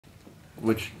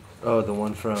Which? Oh, the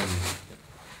one from.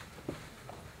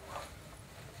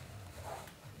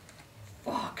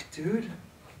 Fuck, dude.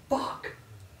 Fuck.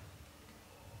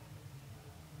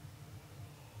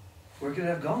 Where could it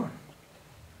have gone?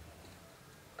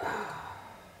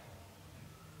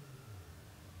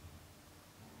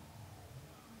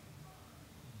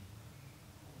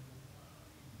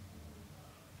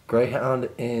 Greyhound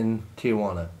in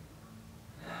Tijuana.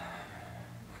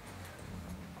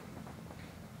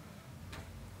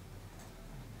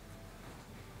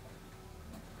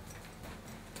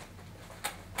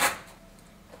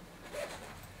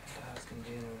 It's gonna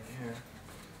be over here.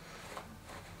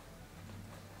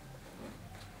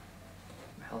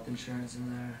 Health insurance in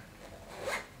there.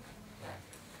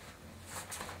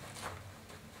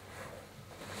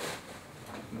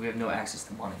 We have no access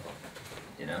to money,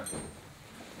 you know?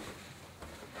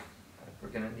 We're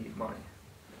gonna need money.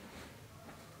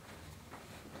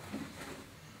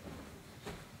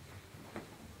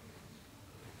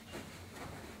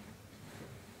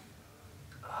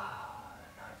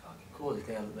 Not fucking cool. Do you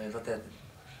think they left that at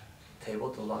the table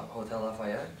at the Hotel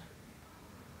Lafayette?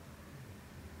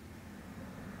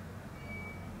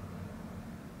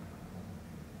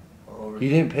 You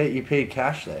didn't pay. You paid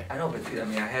cash there. I know, but dude, I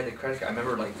mean, I had the credit card. I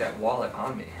remember like that wallet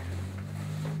on me.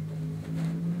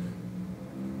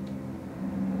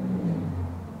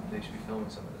 They should be filming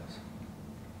some of this.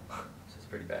 This is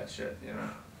pretty bad shit, you know.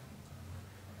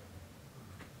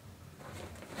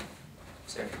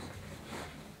 Serious.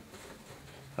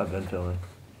 I've been filming.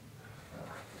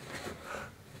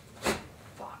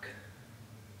 Fuck.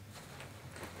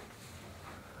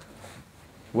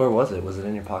 Where was it? Was it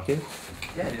in your pocket?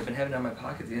 Yeah, dude, I've been having it in my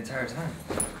pocket the entire time.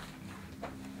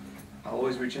 I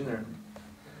always reach in there.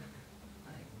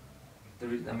 I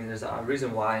mean, there's a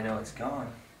reason why I know it's gone.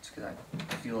 It's because I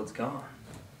feel it's gone.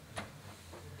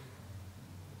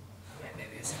 Yeah,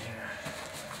 maybe it's in here.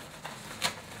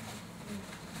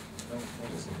 No,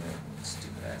 what is in there?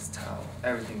 Stupid ass towel.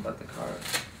 Everything but the card.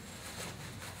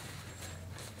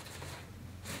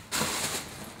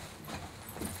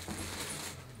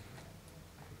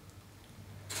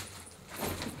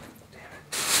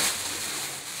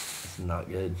 Not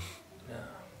good. No.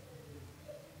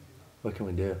 What can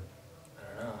we do? I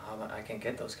don't know. How about I can't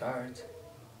get those cards.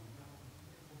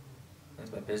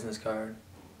 It's my business card.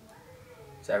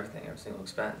 It's everything, every single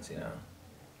expense, you know.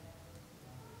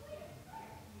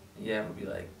 Yeah, we'll be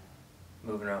like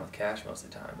moving around with cash most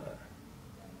of the time, but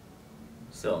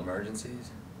still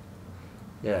emergencies.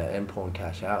 Yeah, and pulling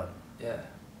cash out. Yeah.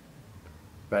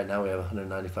 Right now we have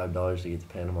 $195 to get to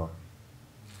Panama.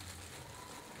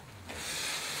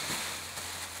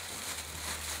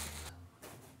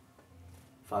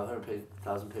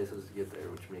 500,000 pesos to get there,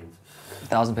 which means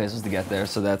 1,000 pesos to get there.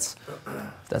 So that's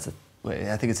a wait.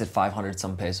 I think it's at 500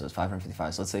 some pesos,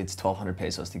 555. So let's say it's 1,200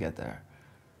 pesos to get there.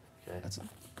 okay. That's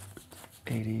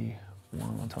 81,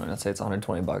 120. Let's say it's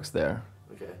 120 bucks there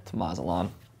Okay. to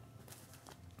Mazatlan.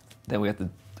 Then we have to.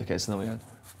 Okay, so then we had.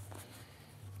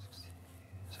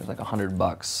 So it's like 100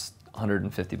 bucks,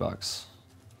 150 bucks.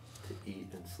 To eat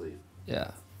and sleep.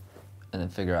 Yeah, and then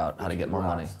figure out how to get more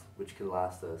money. Which could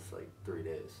last us like 3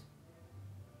 days.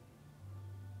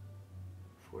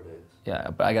 4 days. Yeah,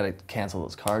 but I gotta cancel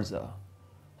those cards though,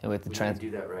 and we have to We need to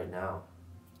do that right now.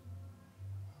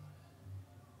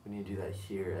 We need to do that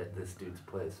here at this dude's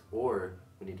place, or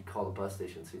we need to call the bus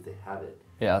station and see if they have it.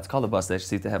 Yeah, let's call the bus station,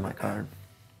 see if they have my card.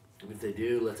 And if they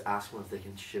do, let's ask them if they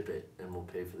can ship it, and we'll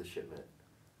pay for the shipment.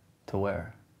 To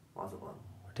where? Mazatlan.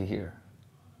 To here.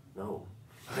 No,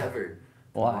 never.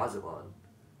 Why? Mazatlan.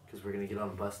 Because we're gonna get on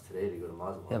a bus today to go to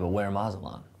Mazatlan. Yeah, but where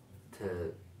Mazatlan?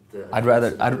 To the.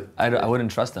 I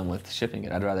wouldn't trust them with shipping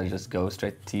it. I'd rather just go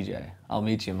straight to TJ. I'll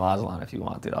meet you in Mazatlan if you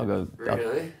want, dude. I'll go.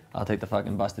 Really? I'll take the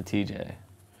fucking bus to TJ.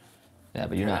 Yeah,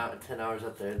 but you're not. 10 hours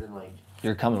up there, then like.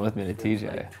 You're coming with me to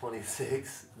TJ. Like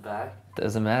 26 back.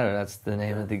 Doesn't matter. That's the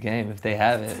name of the game. If they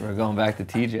have it, we're going back to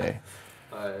TJ.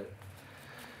 Alright.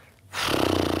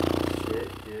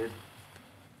 Shit, dude.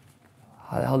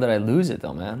 How the hell did I lose it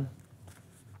though, man?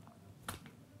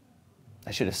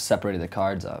 I should have separated the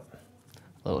cards up.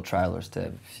 Little traveler's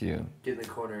tip. Phew. Get in the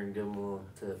corner and give them a little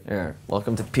tip. Here,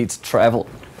 welcome to Pete's Travel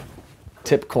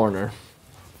Tip Corner.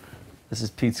 This is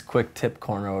Pete's Quick Tip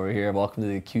Corner over here. Welcome to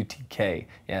the QTK.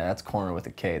 Yeah, that's corner with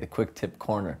a K, the Quick Tip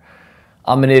Corner.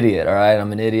 I'm an idiot, all right?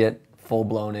 I'm an idiot,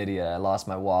 full-blown idiot. I lost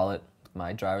my wallet,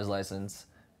 my driver's license,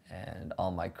 and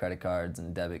all my credit cards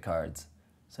and debit cards.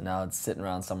 So now it's sitting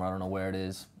around somewhere, I don't know where it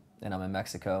is, and I'm in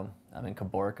Mexico. I'm in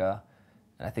Caborca,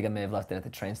 and I think I may have left it at the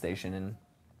train station in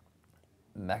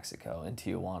Mexico, in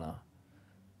Tijuana.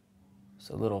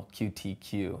 So little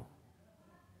QTQ.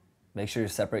 Make sure you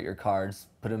separate your cards.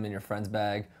 Put them in your friend's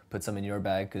bag. Put some in your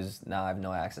bag, because now I have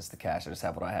no access to cash. I just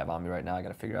have what I have on me right now. I got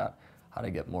to figure out how to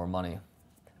get more money.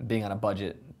 Being on a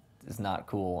budget is not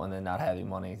cool, and then not having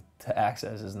money to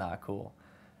access is not cool.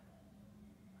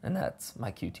 And that's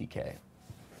my QTK.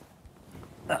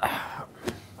 All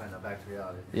right, now back to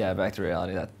reality. Yeah, back to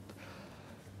reality. That.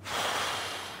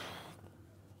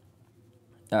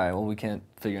 All right. Well, we can't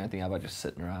figure anything out by just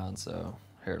sitting around. So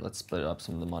here, let's split up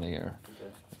some of the money here.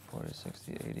 Okay. 40,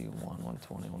 60, 80,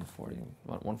 120, 140,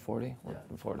 140, Yeah.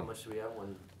 140. How much do we have?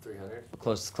 300?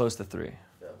 Close to 3.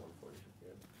 Yeah, 140.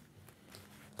 Yeah.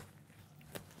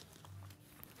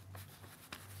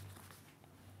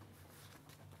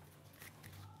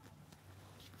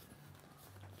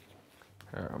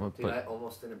 Here, I'm gonna Dude, put. I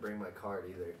almost didn't bring my card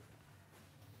either.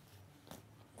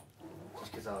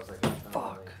 Just because I was like, I don't want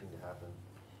Fuck. anything to happen.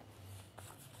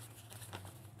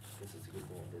 Guess it's a good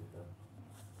thing I did though.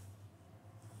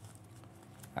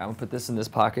 I'm gonna put this in this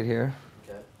pocket here.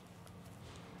 Okay.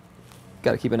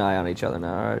 Got to keep an eye on each other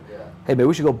now. All right. Yeah. Hey, maybe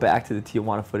we should go back to the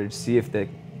Tijuana footage, see if the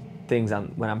things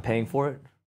when I'm paying for it,